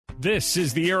This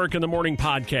is the Eric in the Morning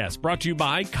podcast, brought to you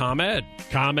by ComEd.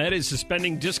 ComEd is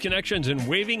suspending disconnections and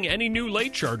waiving any new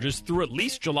late charges through at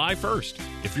least July 1st.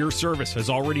 If your service has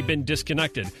already been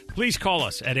disconnected, please call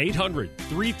us at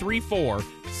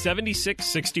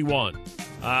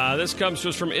 800-334-7661. This comes to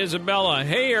us from Isabella.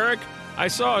 Hey, Eric, I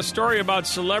saw a story about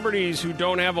celebrities who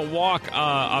don't have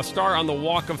a star on the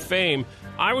Walk of Fame.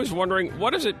 I was wondering,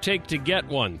 what does it take to get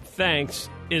one? Thanks,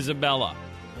 Isabella.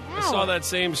 I saw that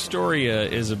same story,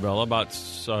 Isabella, about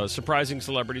surprising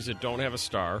celebrities that don't have a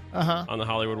star on the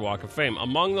Hollywood Walk of Fame.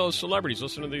 Among those celebrities,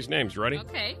 listen to these names. You ready?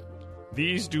 Okay.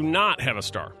 These do not have a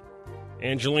star.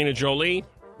 Angelina Jolie.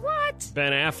 What?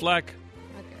 Ben Affleck.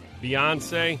 Okay.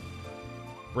 Beyonce.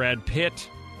 Brad Pitt.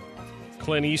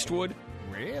 Clint Eastwood.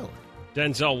 Really?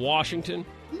 Denzel Washington.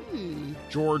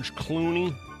 George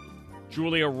Clooney.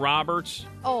 Julia Roberts.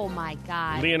 Oh, my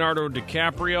God. Leonardo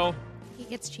DiCaprio. He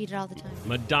gets cheated all the time.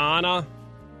 Madonna.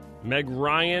 Meg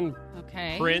Ryan.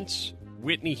 Okay. Prince.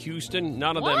 Whitney Houston.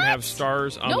 None of them What? have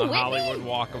stars on the Whitney? Hollywood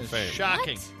Walk of Fame.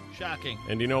 Shocking. What? Shocking.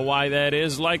 And do you know why that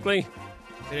is likely?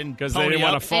 Because they didn't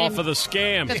want to fall for the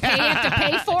scam. You have to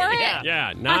pay for it?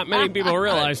 Yeah, not many people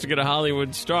realize to get a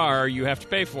Hollywood star, you have to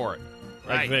pay for it.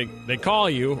 Like Right. they call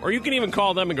you, or you can even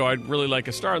call them and go, I'd really like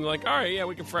a star. And they're like, all right, yeah,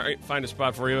 we can find a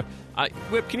spot for you.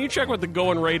 Whip, can you check what the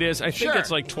going rate is? I think Sure. it's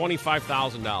like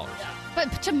 $25,000.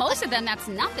 But to most of them, that's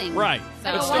nothing. Right.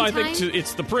 So But still, one I think time-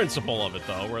 it's the principle of it,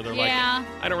 though, where they're Yeah. like,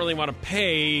 I don't really want to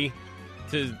pay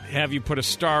to have you put a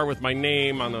star with my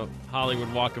name on the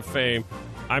Hollywood Walk of Fame.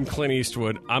 I'm Clint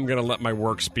Eastwood. I'm going to let my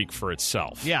work speak for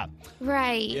itself. Yeah.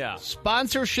 Right. Yeah.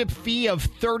 Sponsorship fee of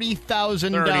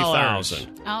 $30,000. $30,000.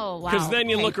 Oh, wow. Because then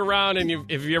you Okay. look around and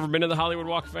have you ever been to the Hollywood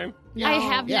Walk of Fame? I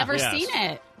have Yeah. never Yes. seen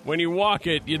it. When you walk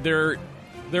it, there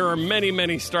are many,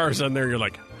 many stars on there. You're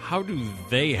like, how do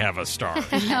they have a star? Oh,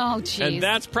 jeez. And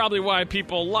that's probably why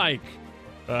people like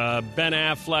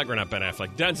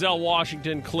Denzel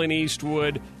Washington, Clint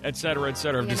Eastwood, et cetera,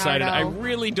 have decided I Leonardo.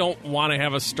 really don't want to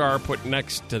have a star put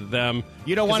next to them.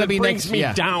 You don't 'Cause wanna it be brings next- me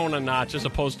yeah. down a notch as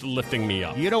opposed to lifting me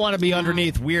up. You don't want to be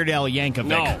underneath Weird Al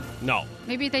Yankovic. No.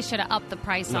 Maybe they should have upped the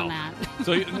price on that.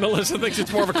 So Melissa thinks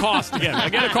it's more of a cost again.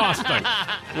 Again, a cost thing.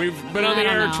 We've been on the I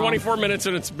don't air know. 24 minutes,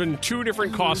 and it's been two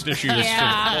different cost issues. Yeah.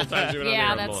 The whole times we've been on the Yeah,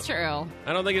 air, that's Melissa. true.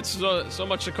 I don't think it's so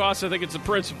much the cost. I think it's the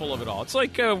principle of it all. It's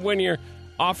like when you're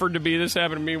offered to be, this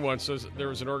happened to me once. There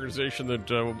was an organization that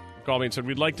called me and said,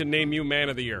 we'd like to name you Man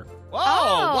of the Year. Oh,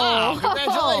 wow. Oh.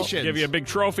 Congratulations. Give you a big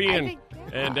trophy I and think-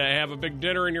 have a big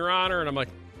dinner in your honor. And I'm like,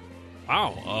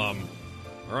 wow, all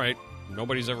right.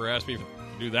 Nobody's ever asked me to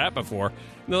do that before. And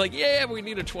they're like, yeah, we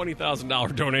need a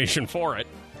 $20,000 donation for it.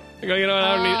 I go,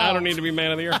 I don't need to be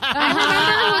Man of the Year.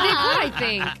 I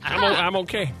think. I'm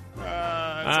okay.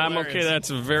 I'm hilarious. okay. That's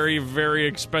a very, very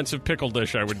expensive pickle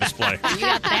dish I would display. You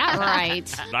got that right.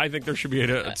 I think there should be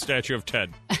a statue of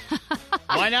Ted.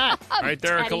 Why not? Right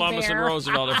there at teddy Columbus and bear.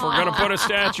 Roosevelt. If we're going to put a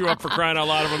statue up for crying out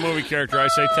loud of a movie character, I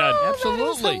say Ted.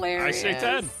 Absolutely. I say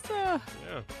Ted.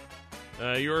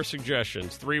 Yeah. Your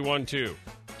suggestions,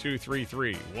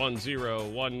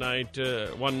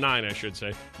 312-233-1019, I should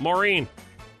say. Maureen,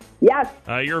 Yes,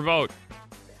 your vote.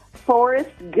 Forrest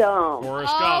Gump.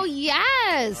 Forrest Oh, Gump.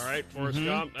 yes. All right, Forrest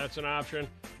Gump, that's an option.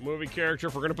 Movie character,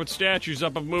 if we're going to put statues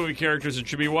up of movie characters, it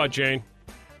should be what, Jane?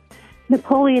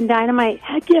 Napoleon Dynamite.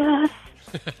 Heck yes.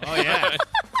 Oh, yeah.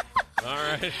 All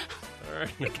right,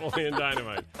 Napoleon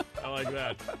Dynamite. I like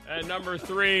that. At number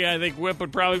 3, I think Whip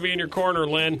would probably be in your corner,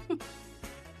 Lynn.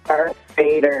 Darth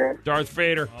Vader. Darth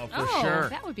Vader. Oh, for Oh, sure.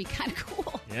 that would be kind of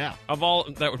cool. Yeah. Of all,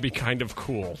 that would be kind of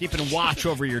cool. Keeping watch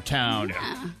over your town.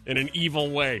 In an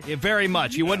evil way. Yeah, very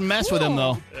much. You wouldn't mess with him,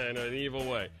 though. In an evil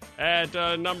way. At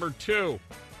number 2,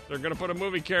 they're going to put a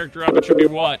movie character up. It should be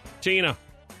what? Tina.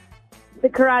 The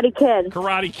Karate Kid.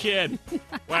 Karate Kid.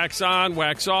 Wax on,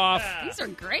 wax off. These are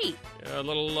great. A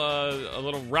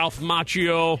little Ralph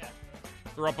Macchio.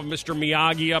 Throw up a Mr.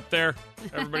 Miyagi up there.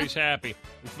 Everybody's happy.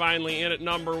 And finally, in at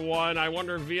number 1, I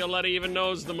wonder if Violetta even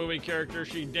knows the movie character.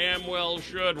 She damn well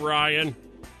should, Ryan.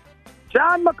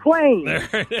 John McClane.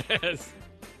 There it is.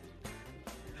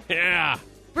 Yeah.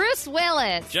 Bruce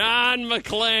Willis. John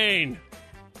McClane.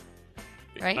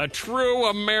 Right? A true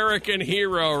American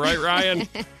hero, right, Ryan?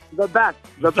 The best.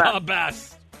 The The best.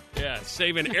 best. Yeah,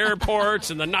 saving airports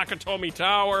and the Nakatomi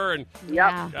Tower. And Yep.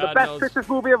 Yeah. The God best knows. Christmas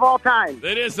movie of all time.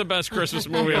 it is the best Christmas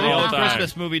movie of all The time.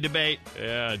 Christmas movie debate.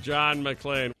 Yeah, John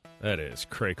McClane. That is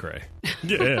cray-cray.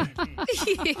 Yeah.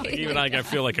 Even I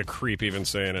feel like a creep even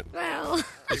saying it. Well,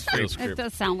 It feels It creepy.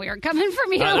 does sound weird coming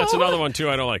from you. That's another one, too,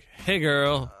 I don't like. Hey,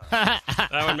 girl. That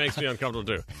one makes me uncomfortable,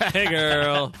 too. Hey,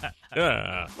 girl.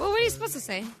 Yeah. what were you supposed to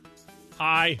say?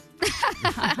 Hi.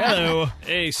 Hello.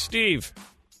 Hey, Steve.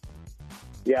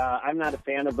 Yeah, I'm not a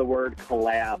fan of the word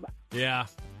collab. Yeah.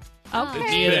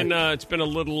 Okay. It's been a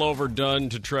little overdone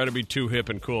to try to be too hip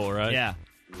and cool, right? Yeah.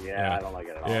 Yeah, I don't like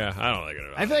it at all. Yeah, I don't like it at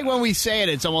all. I feel like when we say it,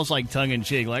 it's almost like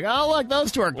tongue-in-cheek. Like, oh, look,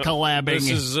 those two are collabing. This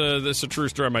is a true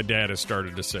story. My dad has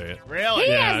started to say it. Really?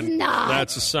 He Yeah, is not.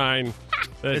 That's a sign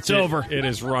that It's over. It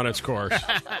has run its course.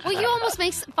 Well, you almost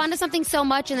make fun of something so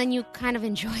much, and then you kind of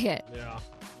enjoy it. Yeah.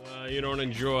 You don't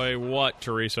enjoy what,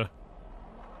 Teresa?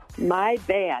 My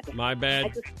bad. My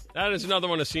bad. That is another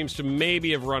one that seems to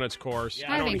maybe have run its course. Yeah,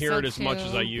 I I don't think hear so, it as much too.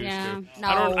 as I used Yeah. to. No.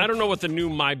 I don't know what the new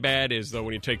my bad is though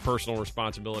when you take personal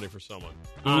responsibility for someone.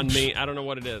 On me, I don't know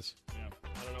what it is. I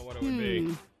don't know what it would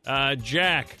be.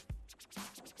 Jack,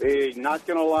 Hey, not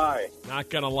gonna lie. not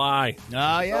gonna lie.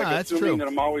 Oh, yeah, Like, that's assuming true. that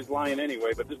I'm always lying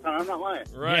anyway, but this time I'm not lying.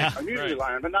 Right. Yeah. I'm usually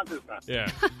lying, but not this time.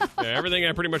 Yeah. Yeah. Everything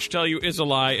I pretty much tell you is a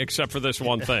lie except for this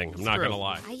one thing. I'm not true. gonna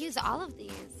lie. I use all of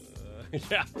these.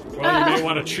 Yeah. Well, you may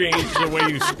want to change the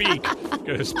way you speak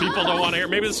because people don't want to hear.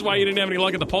 Maybe this is why you didn't have any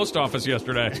luck at the post office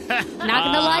yesterday. Not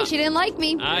gonna lie, she didn't like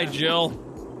me. Hi, Jill.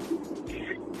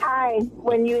 Hi.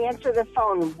 When you answer the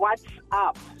phone, what's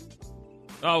up?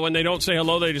 Oh, when they don't say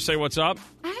hello, they just say, "What's up?"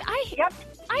 Yep.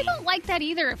 I don't like that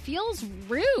either. It feels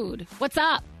rude. What's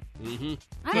up? Mm-hmm.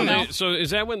 I don't know. So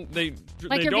is that when they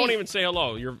Like you're don't being- even say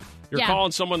hello? You're Yeah.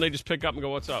 calling someone, they just pick up and go,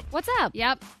 "What's up?" What's up?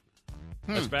 Yep.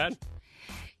 That's bad.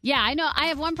 Yeah, I know. I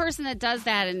have one person that does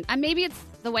that, and maybe it's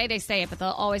the way they say it, but they'll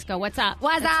always go, "What's up?"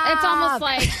 What's It's up? almost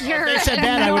like you're. If they said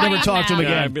that, I would never annoying talk to them them.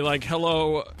 again. Yeah, I'd be like,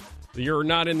 "Hello, you're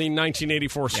not in the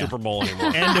 1984 Super Bowl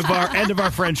anymore." End of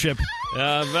our friendship.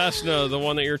 Vesna, the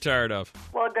one that you're tired of.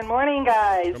 Well, good morning,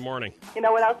 guys. Good morning. You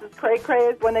know what else is cray-cray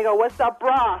is when they go, what's up,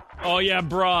 brah? Oh yeah,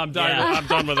 bruh. I'm done. Yeah. I'm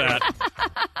done with that.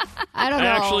 I don't I know.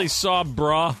 actually saw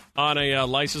bruh on a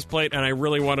license plate, and I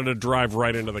really wanted to drive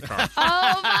right into the car.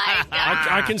 Oh my god!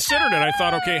 I considered it. I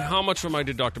thought, okay, how much would my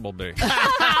deductible be?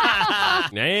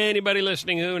 Now, anybody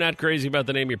listening who not crazy about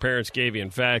the name your parents gave you. In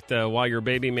fact, while your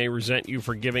baby may resent you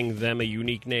for giving them a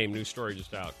unique name, new story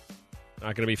just out.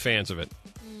 Not going to be fans of it.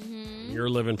 You're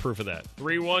living proof of that.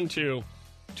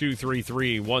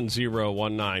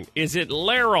 312-233-1019. Is it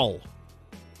Laryl?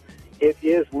 It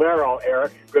is Laryl,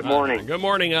 Eric. Good morning. Good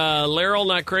morning. Laryl,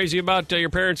 not crazy about your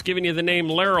parents giving you the name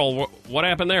Laryl. What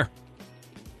happened there?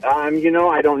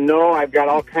 I don't know. I've got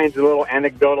all kinds of little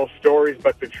anecdotal stories,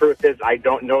 but the truth is I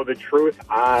don't know the truth.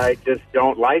 I just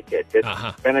don't like it.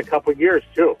 It's been a couple years,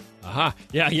 too.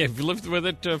 Yeah, you've lived with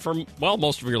it for,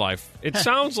 most of your life. It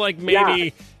sounds like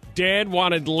maybe Dad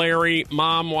wanted Larry,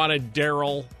 Mom wanted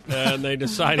Daryl, and they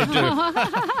decided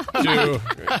to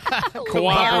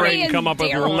cooperate and come up with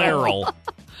Laryl.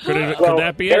 Could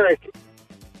that be it?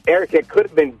 Eric, it could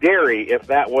have been Dairy if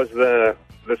that was the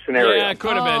scenario. Yeah, it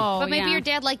could have been. But maybe your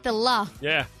dad liked the la.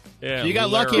 Yeah. You got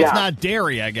lucky Laryl. it's not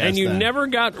dairy, I guess. And you then. never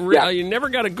got you never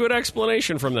got a good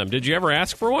explanation from them. Did you ever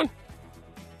ask for one?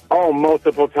 Oh,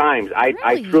 multiple times. I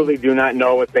Really? truly do not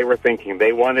know what they were thinking.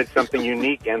 They wanted something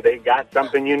unique, and they got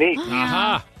something unique.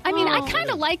 Aha. I mean, I kind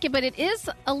of like it, but it is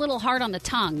a little hard on the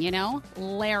tongue, you know?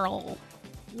 Laryl.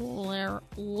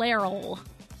 Laryl.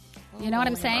 You know what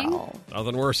I'm saying?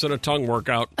 Nothing worse than a tongue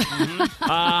workout.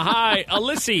 Hi,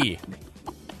 Alyssy.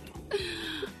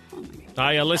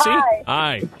 Hi, Alyssy.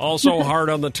 Hi. Also hard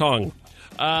on the tongue.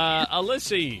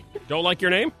 Alyssy, don't like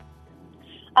your name?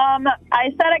 I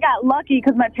said I got lucky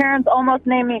because my parents almost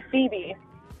named me Phoebe.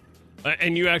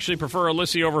 And you actually prefer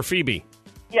Alyssy over Phoebe?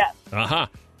 Yes. Uh-huh.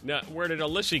 Now, where did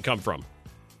Alyssy come from?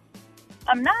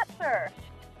 I'm not sure.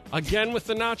 Again with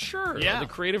the not sure. Yeah. The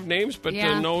creative names, but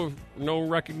Yeah. no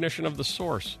recognition of the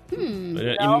source.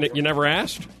 You never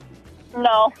asked?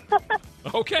 No.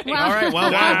 Okay. Well- All right,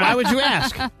 well, why would you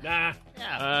ask? Nah.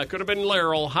 Could have been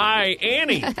Laryl. Hi,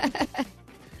 Annie.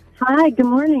 Hi, good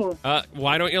morning.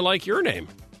 Why don't you like your name?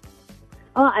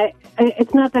 Oh,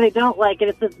 it's not that I don't like it.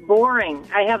 It's just boring.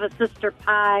 I have a sister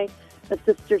Pie, a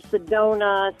sister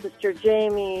Sedona, a sister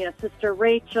Jamie, a sister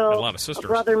Rachel, A lot of sisters. a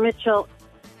brother Mitchell,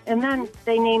 and then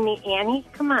they name me Annie.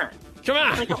 Come on. Come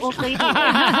on. Like an old lady.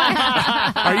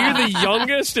 Are you the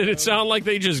youngest? Did it sound like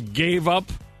they just gave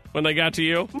up when they got to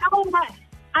you? No,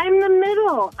 I'm the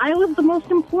middle. I was the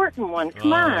most important one.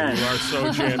 Come on. You are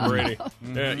so Jan Brady.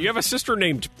 You have a sister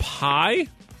named Pie?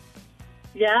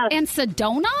 Yes. And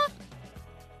Sedona?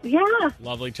 Yeah.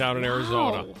 Lovely town in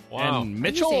Arizona. Wow. And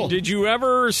Mitchell. Did you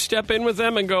ever step in with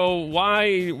them and go,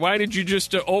 why did you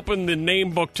just open the name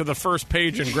book to the first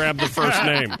page and grab the first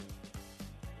name?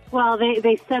 Well,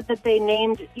 they said that they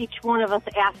named each one of us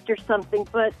after something,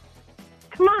 but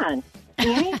come on.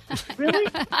 Annie? Really?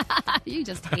 You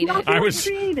just hate Not it. very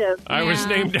creative. I was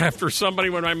Yeah. named after somebody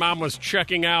when my mom was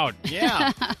checking out.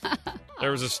 Yeah.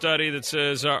 There was a study that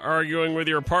says arguing with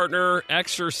your partner,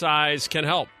 exercise can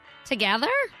help. Together?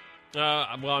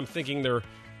 Well, I'm thinking they're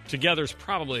together's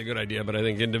probably a good idea, but I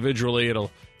think individually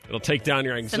it'll take down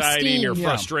your anxiety and your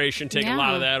frustration, take a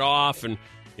lot of that off, and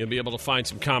you'll be able to find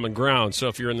some common ground. So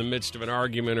if you're in the midst of an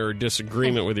argument or a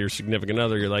disagreement with your significant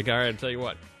other, you're like, all right, I'll tell you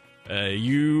what.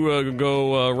 You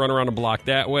go run around the block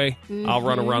that way. Mm-hmm. I'll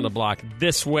run around the block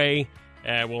this way.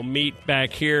 We'll meet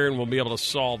back here, and we'll be able to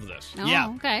solve this.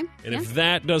 Oh, okay. And if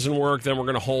that doesn't work, then we're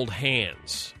going to hold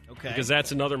hands. Okay. Because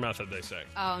that's another method, they say.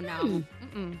 Oh, no.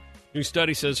 New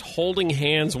study says holding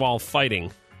hands while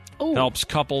fighting helps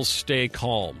couples stay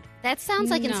calm. That sounds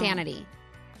like insanity.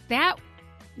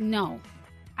 No.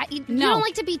 You don't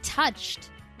like to be touched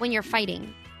when you're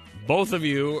fighting. Both of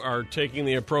you are taking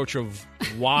the approach of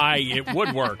why it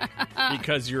would work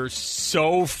because you're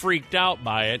so freaked out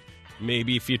by it.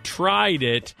 Maybe if you tried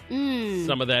it,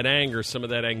 some of that anger, some of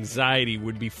that anxiety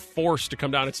would be forced to come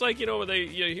down. It's like, you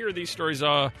hear these stories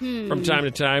from time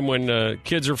to time when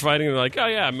kids are fighting. They're like, oh,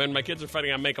 yeah, when my kids are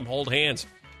fighting, I make them hold hands.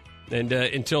 And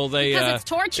until they because it's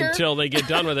torture. Until they get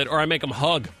done with it, or I make them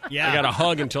hug. Yeah. I got to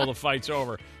hug until the fight's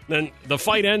over. Then the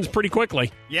fight ends pretty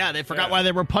quickly. Yeah, they forgot why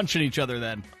they were punching each other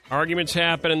then. Arguments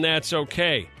happen, and that's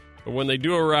okay. But when they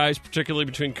do arise, particularly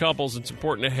between couples, it's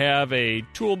important to have a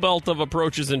tool belt of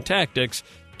approaches and tactics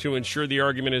to ensure the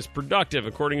argument is productive.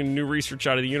 According to new research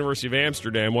out of the University of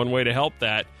Amsterdam, one way to help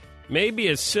that may be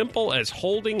as simple as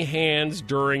holding hands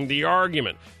during the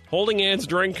argument. Holding hands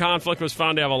during conflict was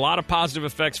found to have a lot of positive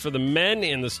effects for the men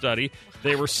in the study.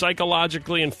 They were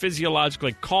psychologically and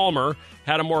physiologically calmer,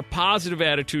 had a more positive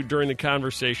attitude during the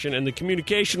conversation, and the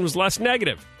communication was less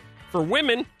negative. For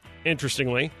women,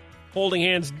 interestingly, holding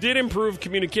hands did improve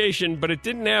communication, but it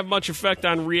didn't have much effect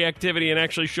on reactivity and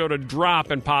actually showed a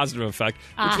drop in positive effect,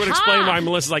 which would explain why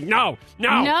Melissa's like, no.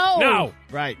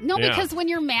 Right. No, because when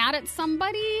you're mad at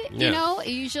somebody,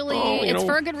 usually it's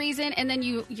for a good reason, and then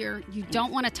you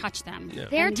don't want to touch them. Yeah.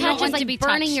 Their touch is like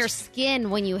burning your skin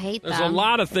when you hate them. There's a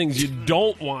lot of things you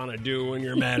don't want to do when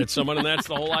you're mad at someone, and that's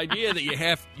the whole idea that you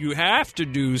have to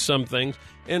do some things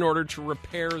in order to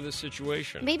repair the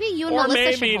situation. Maybe you and or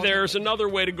Melissa maybe there's another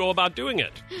way to go about doing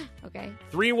it. Okay.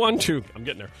 312. I'm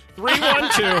getting there.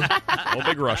 312. No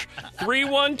big rush.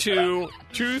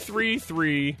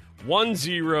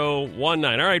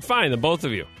 312-233-1019. All right, fine. The both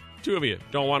of you. Two of you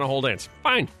don't want to hold hands.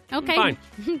 Fine. Okay. Fine.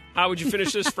 How would you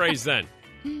finish this phrase then?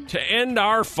 To end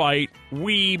our fight,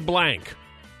 we blank.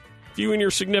 If you and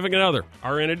your significant other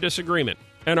are in a disagreement,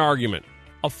 an argument,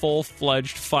 a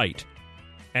full-fledged fight,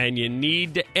 and you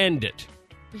need to end it,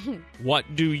 what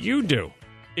do you do?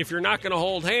 If you're not going to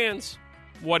hold hands,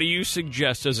 what do you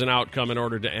suggest as an outcome in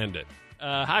order to end it?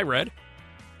 Hi, Red.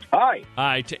 Hi.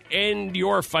 Hi. To end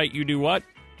your fight, you do what?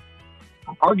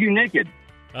 Argue naked.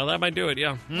 Well, that might do it,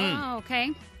 yeah. Oh,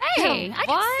 okay. Hey, I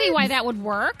can see why that would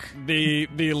work. The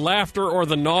laughter or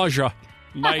the nausea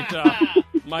might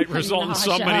result in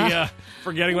somebody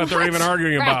forgetting what they're even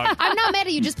arguing about. I'm not mad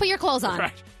at you. Just put your clothes on.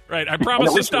 Right. I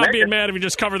promise to stop being mad if you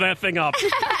just cover that thing up.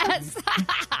 Yes.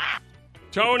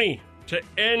 Tony, to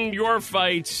end your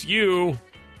fights, you...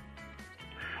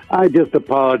 I just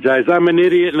apologize. I'm an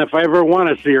idiot, and if I ever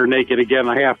want to see her naked again,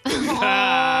 I have to. Oh,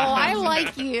 I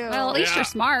like you. Well, at least you're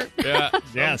smart. Yeah.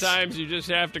 Sometimes you just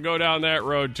have to go down that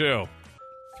road, too.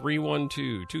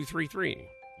 312-233-10.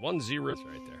 It's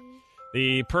right there.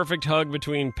 The perfect hug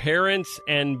between parents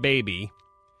and baby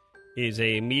is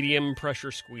a medium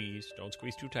pressure squeeze. Don't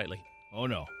squeeze too tightly. Oh,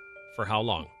 no. For how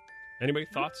long? Anybody?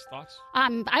 Thoughts? I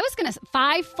was going to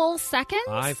 5 full seconds.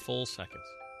 5 full seconds.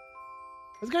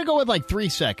 I was going to go with like 3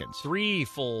 seconds. 3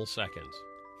 full seconds.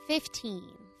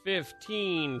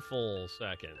 15 full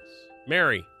seconds.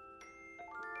 Mary.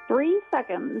 3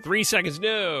 seconds. 3 seconds.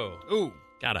 No. Ooh.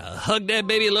 Gotta hug that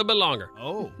baby a little bit longer.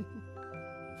 Oh.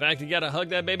 In fact, you gotta hug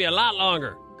that baby a lot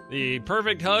longer. The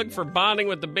perfect hug for bonding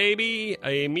with the baby,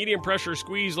 a medium pressure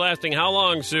squeeze lasting how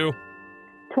long, Sue?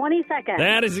 20 seconds.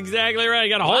 That is exactly right.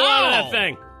 You got to hold on to that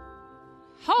thing.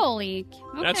 Holy.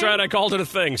 Okay. That's right. I called it a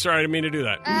thing. Sorry, I didn't mean to do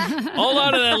that. Hold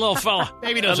on to that little fella.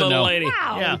 Baby doesn't that little know. lady.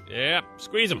 Wow. Yeah. Yep.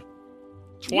 Squeeze him.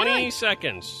 20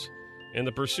 seconds. In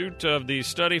the pursuit of the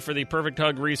study for the perfect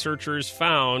hug, researchers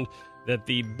found that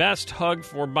the best hug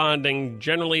for bonding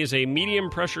generally is a medium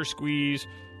pressure squeeze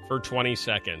for 20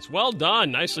 seconds. Well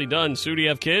done. Nicely done. Sue, do you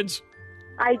have kids?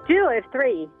 I do. I have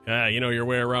 3. You know your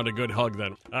way around a good hug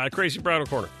then. Crazy Bridal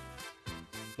Corner.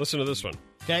 Listen to this one.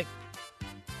 Okay.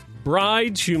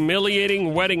 Bride's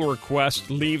humiliating wedding request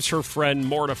leaves her friend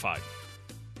mortified.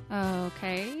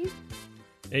 Okay.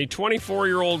 A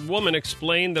 24-year-old woman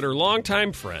explained that her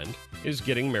longtime friend is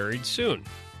getting married soon.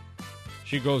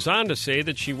 She goes on to say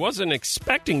that she wasn't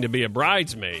expecting to be a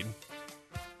bridesmaid,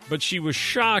 but she was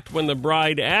shocked when the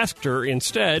bride asked her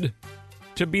instead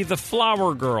to be the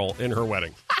flower girl in her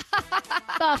wedding.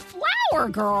 The flower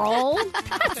girl?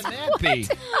 How can that be?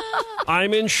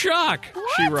 I'm in shock,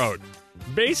 she wrote.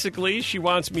 Basically, she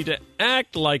wants me to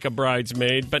act like a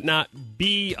bridesmaid, but not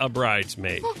be a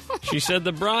bridesmaid. She said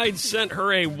the bride sent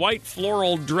her a white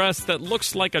floral dress that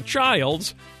looks like a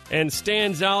child's and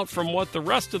stands out from what the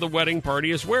rest of the wedding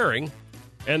party is wearing.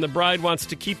 And the bride wants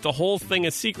to keep the whole thing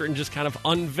a secret and just kind of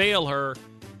unveil her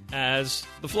as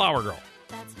the flower girl.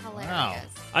 That's hilarious. Wow.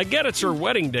 I get it's her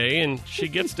wedding day, and she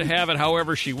gets to have it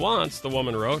however she wants, the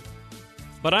woman wrote.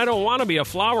 But I don't want to be a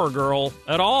flower girl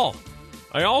at all.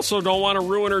 I also don't want to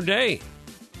ruin her day.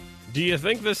 Do you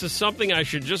think this is something I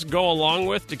should just go along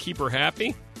with to keep her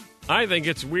happy? I think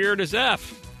it's weird as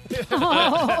F.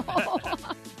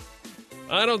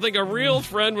 I don't think a real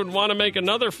friend would want to make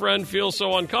another friend feel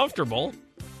so uncomfortable.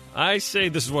 I say,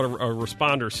 this is what a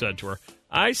responder said to her.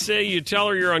 I say you tell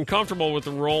her you're uncomfortable with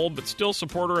the role, but still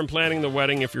support her in planning the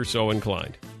wedding if you're so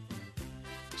inclined.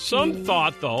 Some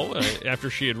thought, though, after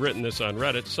she had written this on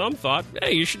Reddit, some thought,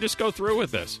 hey, you should just go through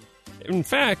with this. In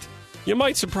fact, you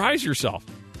might surprise yourself.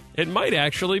 It might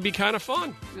actually be kind of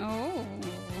fun. Oh.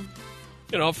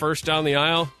 You know, first down the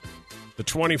aisle, the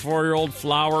 24-year-old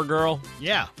flower girl.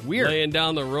 Yeah, weird. Laying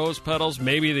down the rose petals.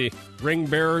 Maybe the ring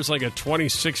bearer's like a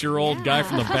 26-year-old guy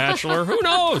from The Bachelor. Who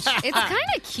knows? It's kind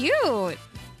of cute.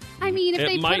 I mean, if It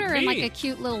they put might her in be. like a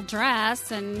cute little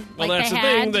dress and Well, like that's they the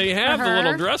had thing. They for have the her.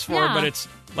 little dress for her, Yeah. but it's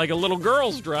like a little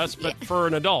girl's dress, but for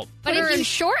an adult. But if you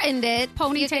shortened it, you could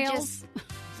Ponytails. just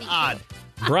Odd.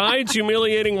 Bride's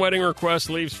humiliating wedding request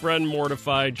leaves friend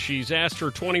mortified. She's asked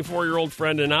her 24-year-old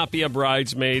friend to not be a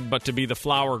bridesmaid, but to be the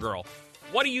flower girl.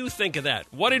 What do you think of that?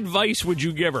 What advice would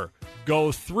you give her?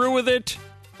 Go through with it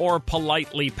or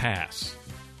politely pass?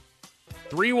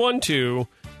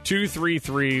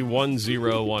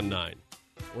 312-233-1019.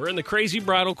 We're in the crazy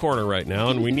bridal corner right now,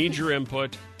 and we need your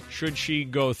input. Should she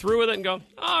go through with it and go,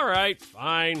 all right,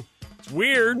 fine, it's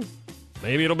weird,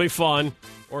 maybe it'll be fun?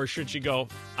 Or should she go,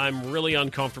 I'm really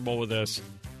uncomfortable with this.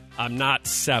 I'm not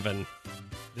 7.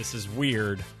 This is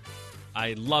weird.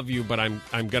 I love you, but I'm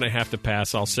going to have to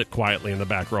pass. I'll sit quietly in the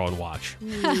back row and watch.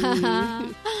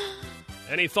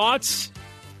 Any thoughts?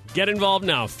 Get involved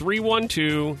now.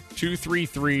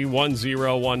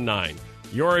 312-233-1019.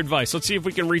 Your advice. Let's see if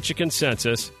we can reach a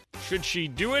consensus. Should she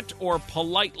do it or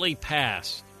politely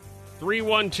pass?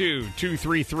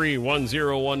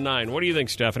 312-233-1019. What do you think,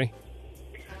 Stephanie?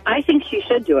 I think she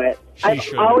should do it. I've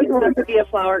should. always wanted to be a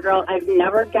flower girl. I've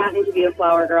never gotten to be a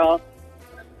flower girl.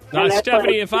 Now, And that's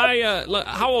Stephanie, why- if I...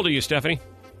 how old are you, Stephanie?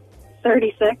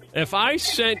 36. If I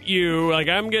sent you, like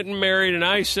I'm getting married, and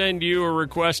I send you a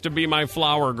request to be my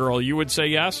flower girl, you would say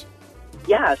yes?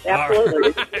 Yes, absolutely.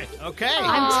 Okay.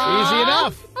 Easy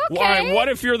enough. Why? What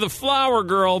if you're the flower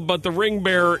girl, but the ring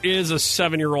bearer is a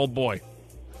 7-year-old boy?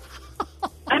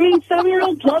 I mean,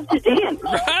 7-year-olds love to dance.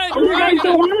 Right? Who guys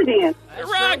don't want to dance? You're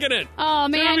rocking it. Oh,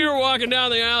 If man. you're walking down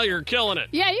the aisle, you're killing it.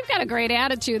 Yeah, you've got a great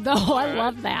attitude, though. I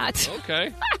love that.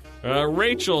 Okay.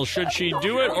 Rachel, should she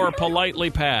do it or politely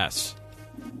pass?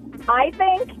 I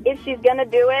think if she's going to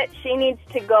do it, she needs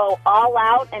to go all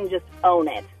out and just own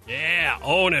it. Yeah,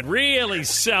 own it. Really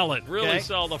sell it. Really Okay.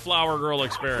 sell the flower girl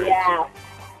experience. Yeah.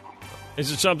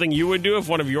 Is it something you would do if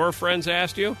one of your friends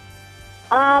asked you?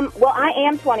 Well, I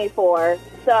am 24,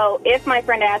 so if my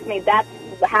friend asked me, that's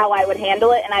how I would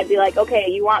handle it, and I'd be like,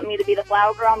 okay, you want me to be the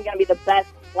flower girl? I'm going to be the best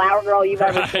flower girl you've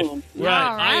ever seen. Right.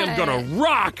 All I am right. going to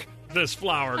rock this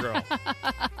flower girl.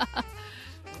 I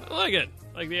like it.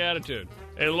 Like the attitude.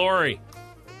 Hey, Lori.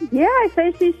 Yeah, I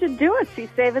say she should do it. She's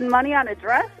saving money on a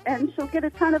dress, and she'll get a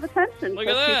ton of attention. Look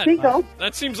So at she's that. single.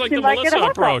 That seems like She the might get a Melissa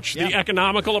hookup. approach. Yep. The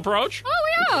economical approach. Oh,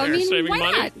 yeah. I They're mean, saving why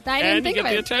money. not? I didn't and think you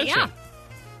get of the it. attention.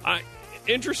 Yeah.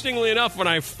 Interestingly enough, when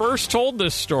I first told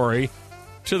this story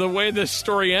to the way this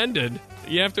story ended,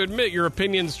 you have to admit your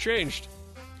opinions changed.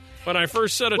 When I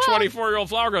first said a 24-year-old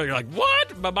flower girl, you're like,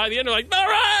 what? But by the end, you're like, all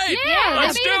right, Yeah,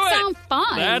 let's that do made it it. sound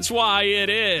fun. That's why it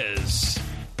is.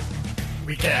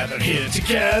 We gathered here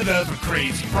together for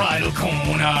Crazy Bridal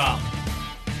Corner.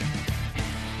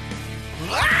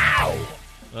 Wow!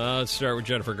 Let's start with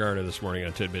Jennifer Garner this morning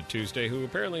on Tidbit Tuesday, who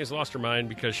apparently has lost her mind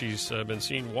because she's been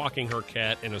seen walking her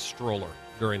cat in a stroller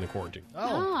during the quarantine.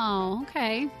 Oh,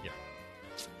 okay.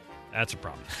 That's a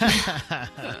problem.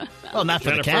 Well, not for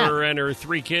the cat. Jennifer and her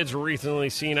 3 kids were recently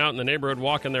seen out in the neighborhood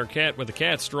walking their cat with a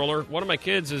cat stroller. One of my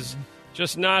kids is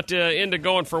just not into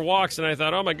going for walks, and I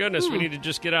thought, oh, my goodness, we need to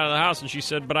just get out of the house. And she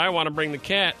said, but I want to bring the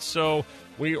cat. So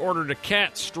we ordered a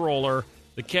cat stroller,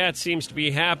 The cat seems to be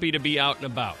happy to be out and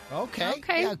about. Okay.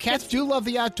 Yeah, cats do love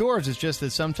the outdoors. It's just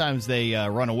that sometimes they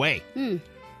run away.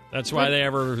 That's why they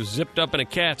ever zipped up in a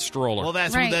cat stroller. Well,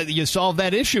 that's you solve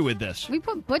that issue with this. We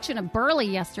put Butch in a burley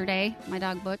yesterday, my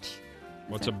dog Butch.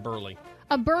 What's a burley?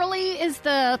 A burley is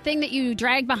the thing that you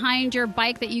drag behind your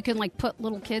bike that you can, like, put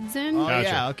little kids in. Oh, Gotcha.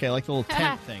 yeah, okay, like the little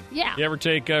tent thing. Yeah. You ever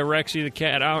take Rexy the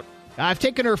cat out? I've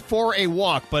taken her for a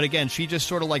walk, but again, she just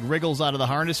sort of like wriggles out of the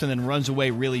harness and then runs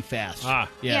away really fast.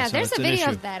 Yeah, so there's it's a an video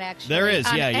issue. of that, actually. There is,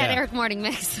 at yeah. Eric Morning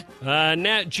Mix.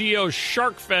 Nat Geo's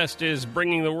Shark Fest is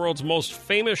bringing the world's most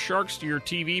famous sharks to your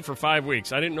TV for 5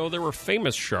 weeks. I didn't know there were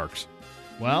famous sharks.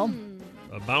 Well,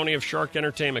 a bounty of shark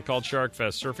entertainment called Shark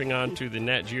Fest, surfing on to the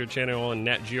Nat Geo channel and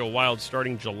Nat Geo Wild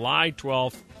starting July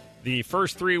 12th. The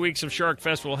first 3 weeks of Shark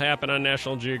Fest will happen on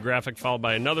National Geographic, followed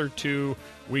by another 2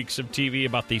 weeks of TV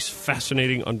about these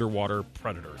fascinating underwater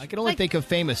predators. I can only think of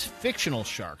famous fictional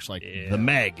sharks like the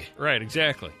Meg. Right,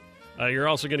 exactly. You're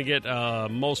also going to get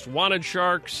Most Wanted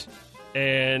Sharks,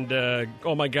 and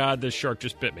oh my God, this shark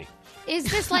just bit me. Is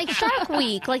this like Shark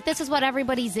Week? Like, this is what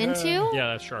everybody's into? Yeah,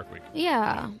 that's Shark Week.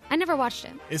 Yeah. I never watched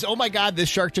it. Is, oh my God, this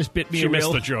shark just bit me. She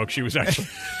missed the joke. She was actually,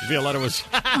 Violetta was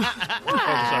focused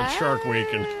on Shark Week,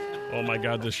 and oh my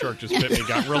God, this shark just bit me.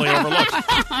 Got really overlooked.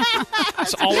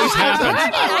 This always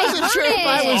happens. I wasn't sure if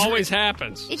I was. Always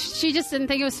happens. She just didn't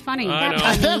think it was funny. I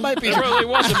know. That might be. It really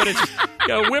wasn't, but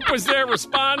it's, Whip was there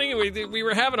responding, and we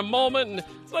were having a moment, and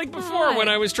it's like before when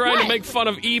I was trying to make fun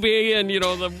of eBay,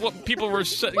 and people were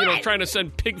trying to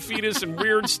send pig fetus and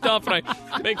weird stuff, and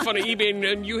I make fun of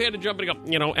eBay, and you had to jump in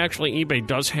and go, actually eBay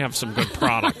does have some good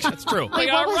products. That's true.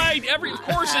 Like, all right, of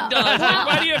course it does. Like,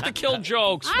 why do you have to kill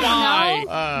jokes? I Why? don't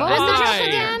know. What was the Why? joke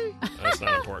again? That's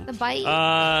not important. The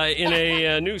bite? In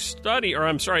a new study,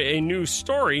 a new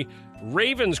story,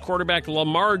 Ravens quarterback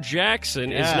Lamar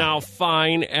Jackson is now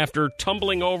fine after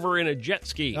tumbling over in a jet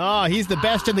ski. Oh, he's the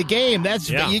best in the game.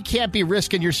 You can't be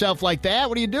risking yourself like that.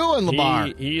 What are you doing,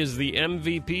 Lamar? He is the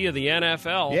MVP of the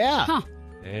NFL. Yeah. Huh.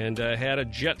 And had a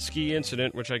jet ski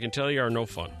incident, which I can tell you are no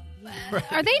fun.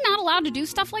 Are they not allowed to do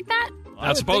stuff like that? I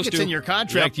would supposed think it's to. in your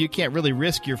contract. Yep. You can't really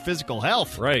risk your physical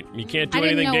health. Right. You can't do I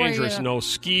didn't anything know where dangerous. you- No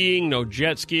skiing, no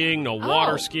jet skiing, no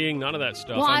water skiing, none of that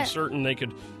stuff. Well, I'm certain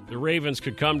the Ravens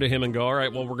could come to him and go, all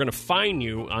right, well, we're going to fine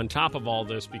you on top of all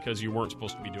this because you weren't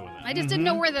supposed to be doing that. I just didn't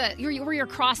know where you're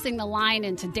crossing the line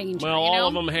into danger. Well, you know? all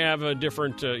of them have a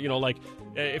different, like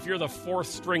if you're the fourth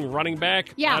string running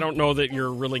back, Yeah. I don't know that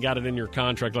you're really got it in your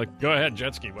contract. Like, go ahead,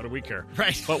 jet ski. What do we care?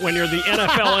 Right. But when you're the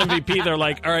NFL MVP, they're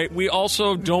like, all right, we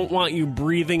also don't want you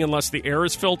breathing unless the air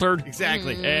is filtered.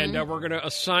 Exactly. And we're going to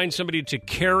assign somebody to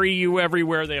carry you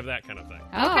everywhere. They have that kind of thing.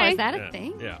 Okay. Is that a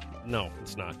thing? Yeah. No,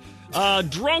 it's not.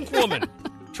 Drunk woman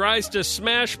tries to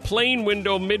smash plane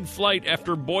window mid-flight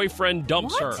after boyfriend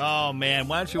dumps her. Oh, man.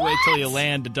 Why don't you wait till you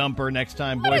land to dump her next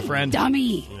time, What a boyfriend?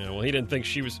 dummy. Yeah, well, he didn't think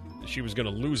she was going to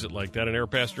lose it like that. An air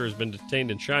passenger has been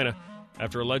detained in China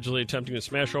after allegedly attempting to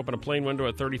smash open a plane window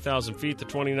at 30,000 feet. The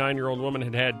 29-year-old woman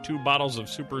had had 2 bottles of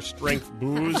super-strength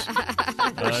booze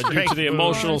due to the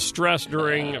emotional stress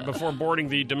before boarding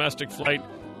the domestic flight.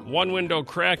 One window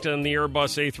cracked on the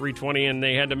Airbus A320, and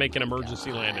they had to make an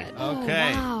emergency landing.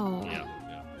 Okay. Wow. Yeah.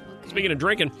 Speaking of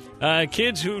drinking,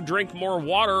 kids who drink more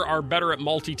water are better at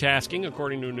multitasking,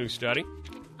 according to a new study.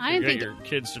 I didn't Get think your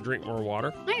kids to drink more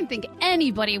water. I didn't think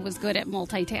anybody was good at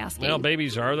multitasking. Well,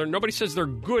 babies are. Nobody says they're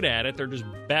good at it. They're just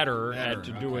better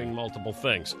at doing multiple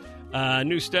things. A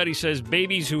new study says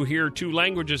babies who hear 2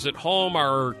 languages at home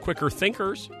are quicker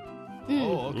thinkers.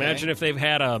 Oh, okay. Imagine if they've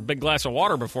had a big glass of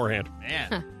water beforehand.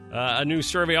 Man. A new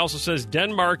survey also says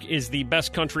Denmark is the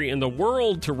best country in the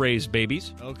world to raise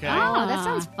babies. Okay. Oh, that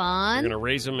sounds You're fun. going to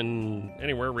raise them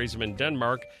raise them in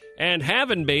Denmark. And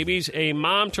having babies, a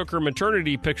mom took her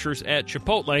maternity pictures at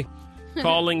Chipotle,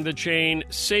 calling the chain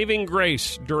Saving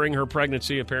Grace during her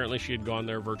pregnancy. Apparently, she had gone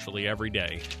there virtually every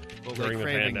day during the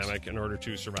pandemic in order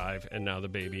to survive, and now the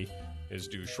baby is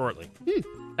due shortly.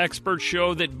 Experts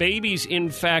show that babies, in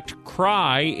fact,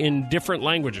 cry in different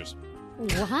languages.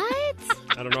 What?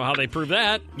 I don't know how they prove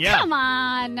that. Yeah. Come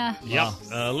on. Yep.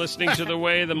 Listening to the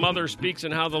way the mother speaks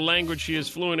and how the language she is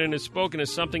fluent in is spoken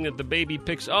is something that the baby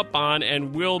picks up on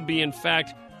and will be, in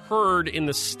fact, heard in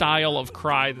the style of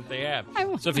cry that they have.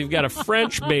 So if you've got a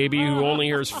French baby who only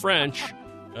hears French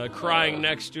crying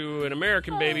next to an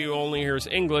American baby who only hears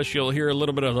English, you'll hear a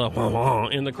little bit of the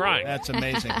in the crying. That's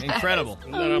amazing. Incredible.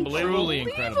 Isn't that unbelievable? Truly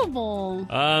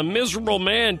incredible. Miserable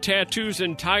man tattoos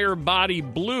entire body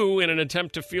blue in an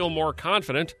attempt to feel more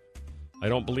confident. I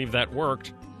don't believe that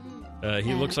worked.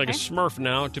 He looks like a Smurf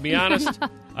now. To be honest,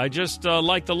 I just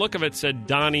like the look of it, said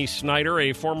Donnie Snyder,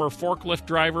 a former forklift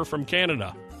driver from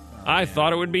Canada. I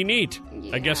thought it would be neat.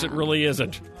 I guess it really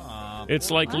isn't.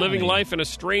 It's like living life in a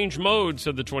strange mode,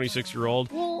 said the 26-year-old.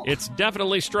 It's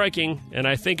definitely striking, and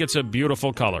I think it's a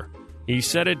beautiful color. He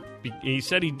said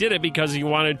he did it because he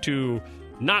wanted to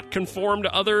not conform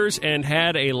to others and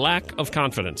had a lack of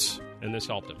confidence, and this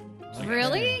helped him.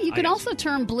 Really? You can also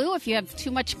turn blue if you have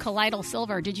too much colloidal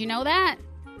silver. Did you know that?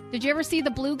 Did you ever see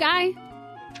the blue guy?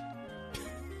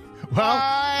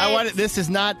 Well, this is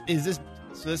Donnie's.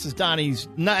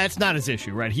 No, that's not his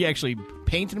issue, right? He actually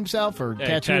painted himself or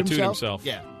tattooed himself.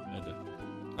 Yeah.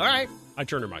 All right. I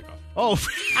turned her mic off. Oh,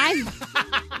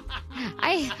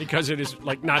 because it is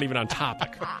not even on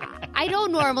topic. I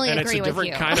don't normally and agree with you. And it's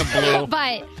a different kind of blue,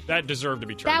 but that deserved to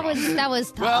be turned off. That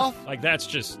was tough. Well, that's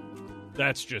just.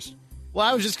 Well,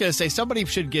 I was just gonna say somebody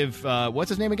should give what's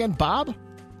his name again, Bob.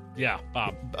 Yeah,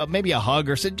 Bob. Maybe a hug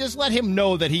or just let him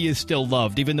know that he is still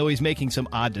loved, even though he's making some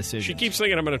odd decisions. She keeps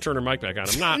thinking I'm going to turn her mic back on.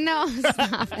 I'm not. No,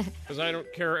 stop it. Because I don't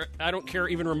care. I don't care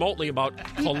even remotely about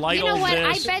colloidal you know what?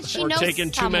 I this bet she or knows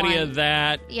taking someone. too many of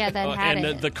that. Yeah, that had and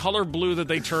it. the color blue that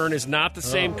they turn is not the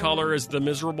same color as the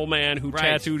miserable man who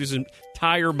tattooed his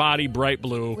entire body bright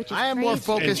blue. Which is I am more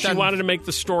focused and she wanted to make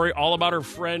the story all about her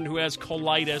friend who has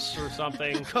colitis or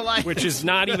something, which is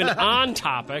not even on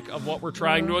topic of what we're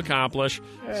trying to accomplish.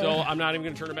 So I'm not even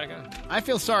going to turn it back on. I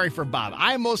feel sorry for Bob.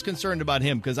 I'm most concerned about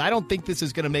him because I don't think this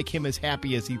is going to make him as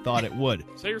happy as he thought it would.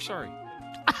 Say you're sorry.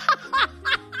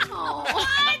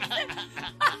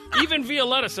 Even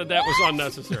Violetta said that was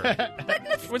unnecessary.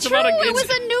 That's It's true. about It was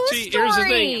a news see, story. Here's the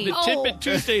thing. The Tidbit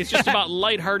Tuesday is just about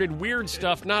lighthearted, weird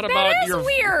stuff, not That about is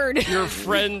weird. your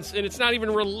friends, and it's not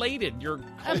even related. You're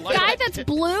A guy that's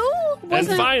blue? And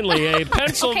finally, a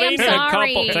Pennsylvania Okay, I'm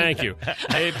sorry. couple. Thank you.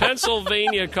 A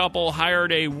Pennsylvania couple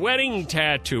hired a wedding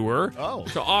tattooer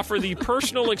to offer the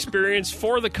personal experience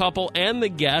for the couple and the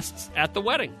guests at the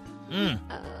wedding. Is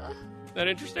that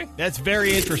interesting? That's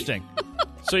very interesting.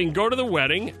 So you can go to the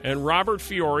wedding, and Robert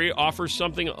Fiore offers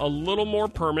something a little more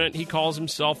permanent. He calls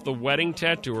himself the wedding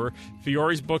tattooer.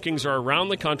 Fiore's bookings are around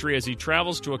the country as he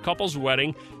travels to a couple's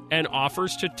wedding and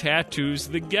offers to tattoo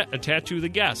the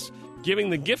guests.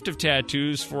 Giving the gift of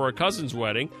tattoos for a cousin's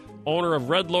wedding, owner of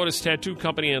Red Lotus Tattoo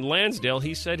Company in Lansdale,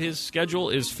 he said his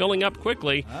schedule is filling up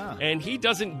quickly, and he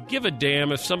doesn't give a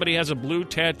damn if somebody has a blue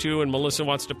tattoo and Melissa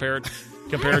wants to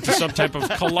compare it to some type of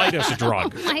colitis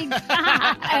drug. My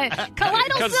God.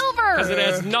 Colloidal silver. Because it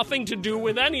has nothing to do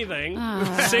with anything.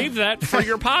 Save that for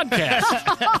your podcast.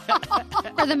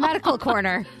 For the medical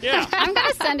corner. Yeah. I'm going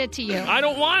to send it to you. I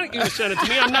don't want you to send it to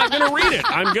me. I'm not going to read it.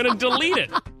 I'm going to delete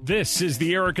it. This is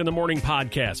the Eric in the Morning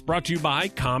podcast, brought to you by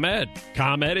ComEd.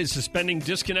 ComEd is suspending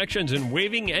disconnections and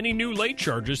waiving any new late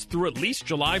charges through at least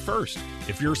July 1st.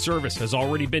 If your service has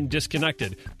already been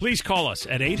disconnected, please call us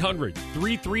at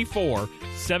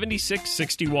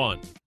 800-334-7661.